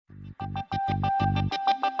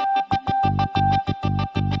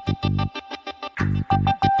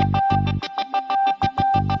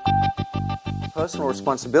personal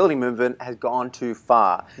responsibility movement has gone too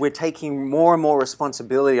far. We're taking more and more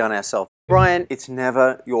responsibility on ourselves. Brian, it's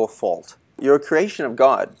never your fault. You're a creation of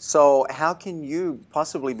God. So how can you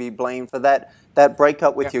possibly be blamed for that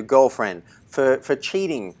breakup with your girlfriend, for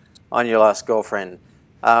cheating on your last girlfriend,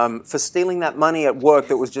 for stealing that money at work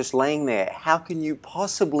that was just laying there? How can you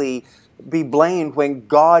possibly be blamed when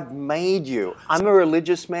God made you? I'm a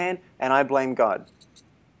religious man and I blame God.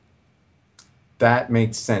 That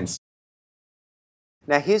makes sense.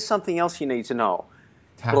 Now here's something else you need to know.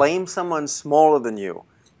 Blame someone smaller than you.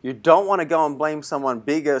 You don't want to go and blame someone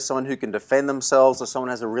bigger, someone who can defend themselves, or someone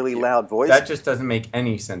who has a really loud voice. That just doesn't make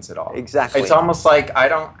any sense at all. Exactly. It's almost like I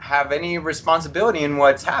don't have any responsibility in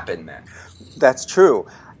what's happened then. That's true,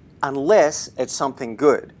 unless it's something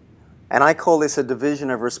good. And I call this a division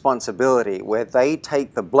of responsibility, where they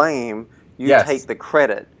take the blame, you take the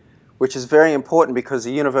credit, which is very important because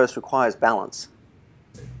the universe requires balance.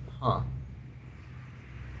 Huh.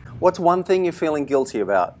 What's one thing you're feeling guilty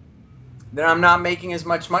about? Then I'm not making as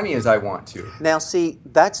much money as I want to. Now see,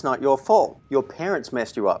 that's not your fault. Your parents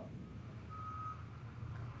messed you up.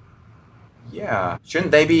 Yeah.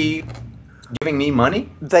 Shouldn't they be giving me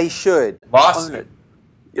money? They should. Lawsuit.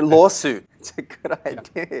 Lawsuit. It's a good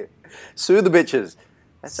idea. Sue the bitches.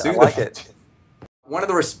 I like it. One of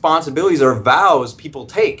the responsibilities or vows people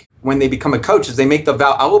take when they become a coach is they make the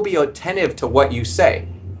vow, I will be attentive to what you say.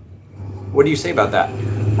 What do you say about that?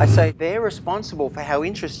 I say they're responsible for how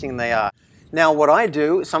interesting they are. Now what I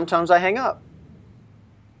do, sometimes I hang up.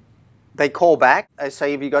 They call back. I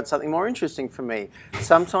say, have you got something more interesting for me?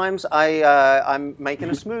 Sometimes I'm making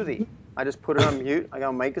a smoothie. I just put it on mute. I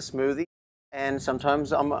go make a smoothie. And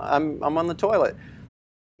sometimes I'm on the toilet.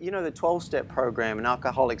 You know the 12-step program in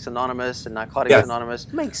Alcoholics Anonymous and Narcotics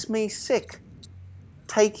Anonymous makes me sick.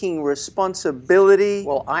 Taking responsibility.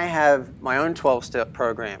 Well, I have my own 12-step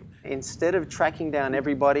program. Instead of tracking down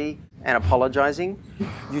everybody and apologizing,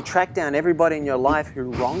 you track down everybody in your life who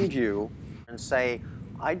wronged you and say,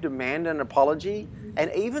 I demand an apology,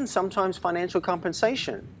 and even sometimes financial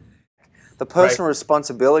compensation. The personal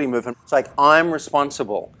responsibility movement, it's like, I'm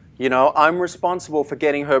responsible. You know, I'm responsible for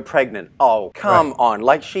getting her pregnant. Oh, come on.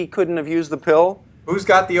 Like she couldn't have used the pill? Who's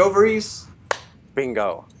got the ovaries?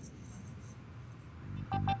 Bingo.